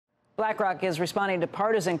BlackRock is responding to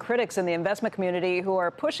partisan critics in the investment community who are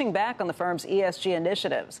pushing back on the firm's ESG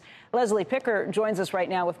initiatives. Leslie Picker joins us right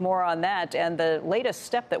now with more on that and the latest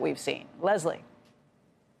step that we've seen. Leslie.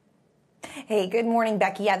 Hey, good morning,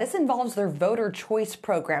 Becky. Yeah, this involves their voter choice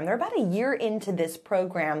program. They're about a year into this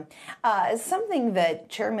program. Something that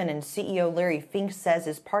Chairman and CEO Larry Fink says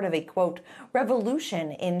is part of a, quote,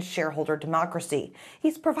 revolution in shareholder democracy.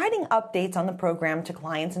 He's providing updates on the program to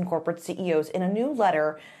clients and corporate CEOs in a new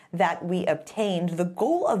letter that we obtained. The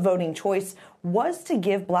goal of voting choice was to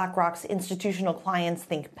give BlackRock's institutional clients,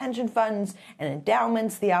 think pension funds and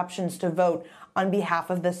endowments, the options to vote on behalf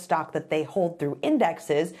of the stock that they hold through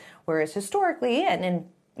indexes, whereas historically, and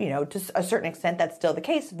to a certain extent that's still the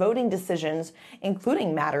case, voting decisions,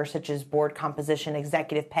 including matters such as board composition,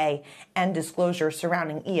 executive pay, and disclosure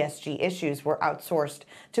surrounding ESG issues, were outsourced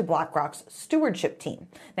to BlackRock's stewardship team.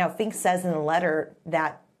 Now, Fink says in the letter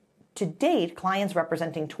that to date, clients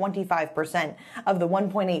representing 25% of the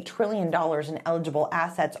 $1.8 trillion in eligible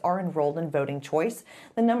assets are enrolled in voting choice.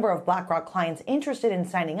 The number of BlackRock clients interested in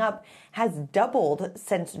signing up has doubled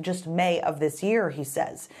since just May of this year, he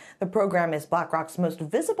says. The program is BlackRock's most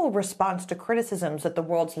visible response to criticisms that the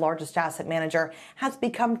world's largest asset manager has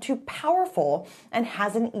become too powerful and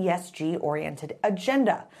has an ESG-oriented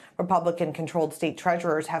agenda. Republican-controlled state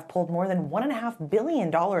treasurers have pulled more than $1.5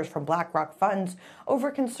 billion from BlackRock funds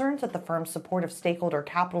over concerns that the firm's support of stakeholder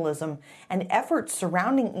capitalism and efforts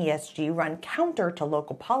surrounding ESG run counter to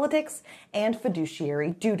local politics and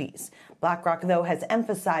fiduciary duties. BlackRock, though, has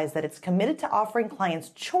emphasized that it's committed to offering clients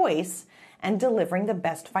choice and delivering the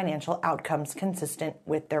best financial outcomes consistent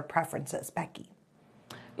with their preferences. Becky.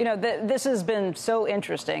 You know, this has been so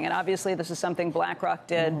interesting, and obviously this is something BlackRock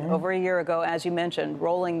did over a year ago, as you mentioned,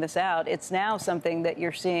 rolling this out. It's now something that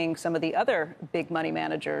you're seeing some of the other big money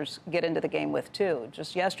managers get into the game with, too.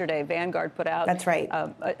 Just yesterday, Vanguard put out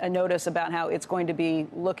a notice about how it's going to be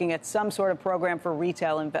looking at some sort of program for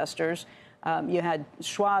retail investors. You had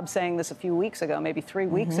Schwab saying this a few weeks ago, maybe 3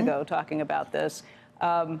 weeks ago, talking about this.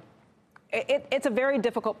 It's a very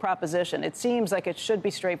difficult proposition. It seems like it should be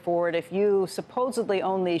straightforward. If you supposedly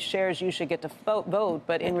own these shares, you should get to vote.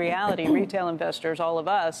 But in reality, retail investors, all of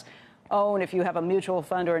us, own, if you have a mutual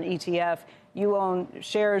fund or an ETF, you own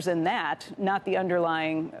shares in that, not the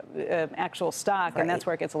underlying actual stock. And that's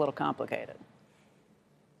where it gets a little complicated.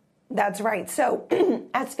 That's right. So,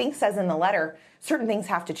 as Fink says in the letter, certain things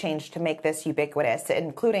have to change to make this ubiquitous,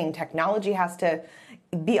 including technology has to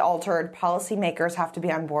be altered, policymakers have to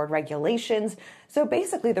be on board, regulations. So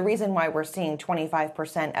basically, the reason why we're seeing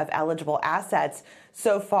 25% of eligible assets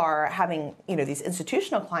so far having, these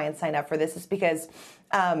institutional clients sign up for this is because,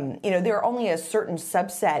 there are only a certain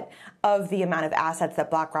subset of the amount of assets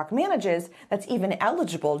that BlackRock manages that's even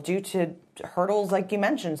eligible due to hurdles, like you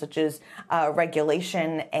mentioned, such as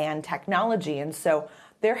regulation and technology. And so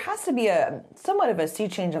there has to be somewhat of a sea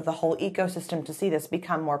change of the whole ecosystem to see this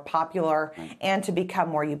become more popular and to become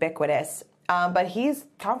more ubiquitous. But he's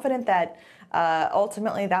confident that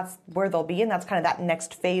ultimately that's where they'll be, and that's kind of that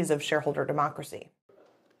next phase of shareholder democracy.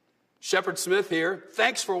 Shepard Smith here.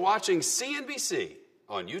 Thanks for watching CNBC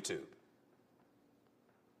on YouTube.